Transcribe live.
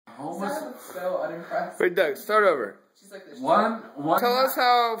So unimpressed. Wait, Doug, start over. She's like this. One. Tell us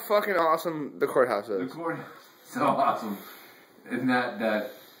how fucking awesome the courthouse is. The courthouse is so awesome. In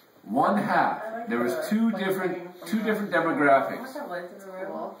that one half, there was two different demographics.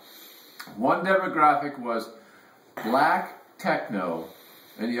 One demographic was black techno,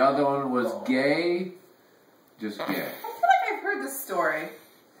 and the other one was gay, just gay. I feel like I've heard this story.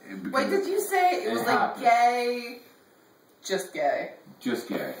 Wait, did you say it was like gay? Just gay. Just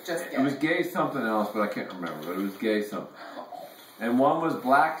gay. Just gay. It was gay something else, but I can't remember. But it was gay something. And one was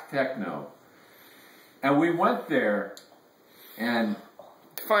black techno. And we went there, and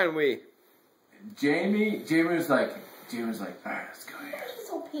Define we. Jamie was like, all right, let's go here. It's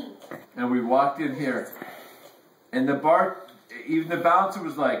so pink. And we walked in here, and even the bouncer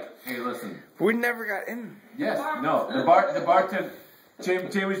was like, hey, listen. We never got in. Yes, no, the bartender, Jamie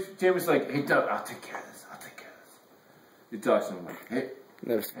was like, hey, Doug, I'll take care of this. He talks to him like, hey,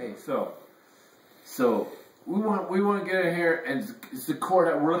 so we want to get in here, and it's the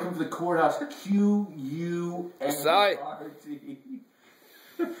courthouse. We're looking for the courthouse, QUART,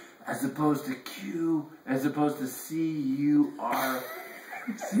 as opposed to CUR.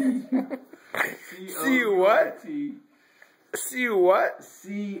 See you what? See you what?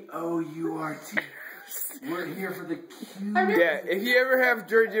 COURT. We're here for the Q. Yeah, if you ever have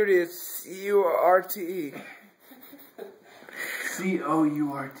jury duty, it's CURTE.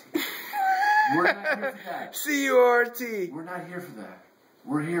 COURT. We're not here for that. CURT. We're not here for that.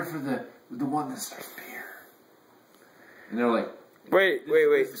 We're here for the one that serves beer. And they're like, wait.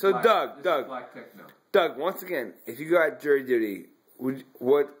 So black, Doug, once again, if you got jury duty,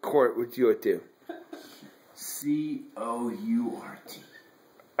 what court would you go to? COURT.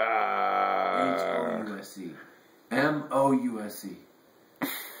 HOUSE. MOUSE.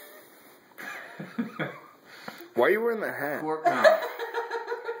 Why are you wearing that hat? Court mouth.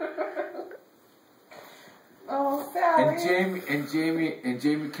 Oh, Sally. And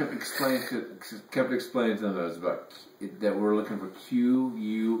Jamie kept explaining to those about that we're looking for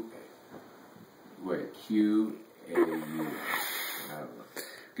QAU. I don't know.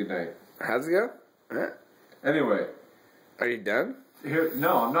 Good night. How's it go? Huh? Anyway. Are you done?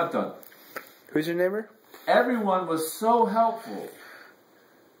 No, I'm not done. Who's your neighbor? Everyone was so helpful.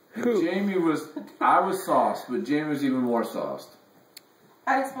 Who? I was sauced, but Jamie was even more sauced.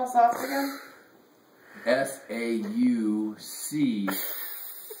 How do you spell sauce again? SAUCED.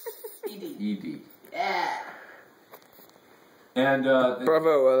 Yeah. And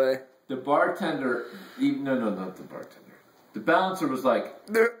Bravo, LA. the bartender, no, not the bartender. The bouncer was like,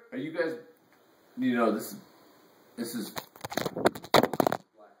 "Are you guys? This is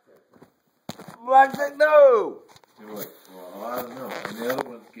Black techno." They were like, well, I don't know. And the other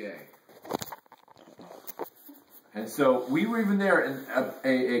one's gay. And so we were even there, and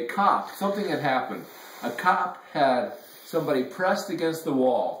a cop, something had happened. A cop had somebody pressed against the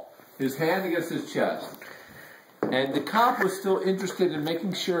wall, his hand against his chest. And the cop was still interested in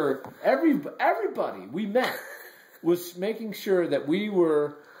making sure, everybody we met was making sure that we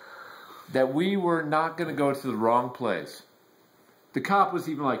were not going to go to the wrong place. The cop was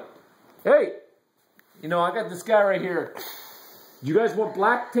even like, hey, I got this guy right here. You guys want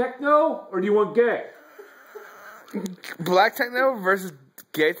black techno or do you want gay? Black techno versus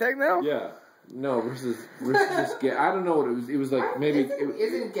gay techno? Yeah. No, versus gay. I don't know what it was. It was like maybe.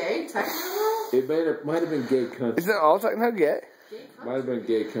 Isn't gay techno? It might have been gay country. Isn't all techno gay? Might have been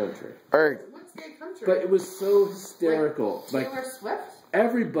gay country. Or, What's gay country? but it was so hysterical. Like Taylor Swift?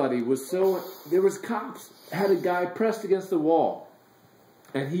 Everybody was so. There was cops. Had a guy pressed against the wall.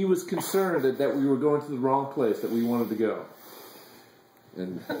 And he was concerned that we were going to the wrong place that we wanted to go.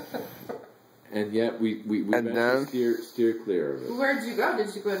 And yet we managed to steer clear of it. Where did you go?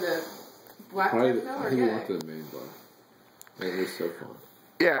 Did you go to black techno or we gay? went to the main bar. It was so fun.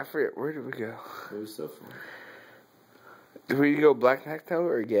 yeah, I forget. Where did we go? It was so fun. Did we go black techno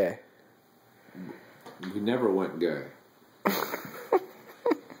or gay? We never went gay.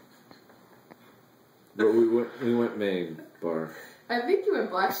 But we went main bar. I think you went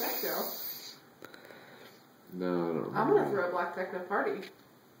black techno. No, I don't remember. I'm going to throw a black techno party.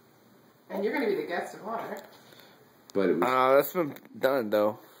 And you're going to be the guest of honor. But it was. That's been done,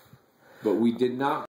 though. But we did not.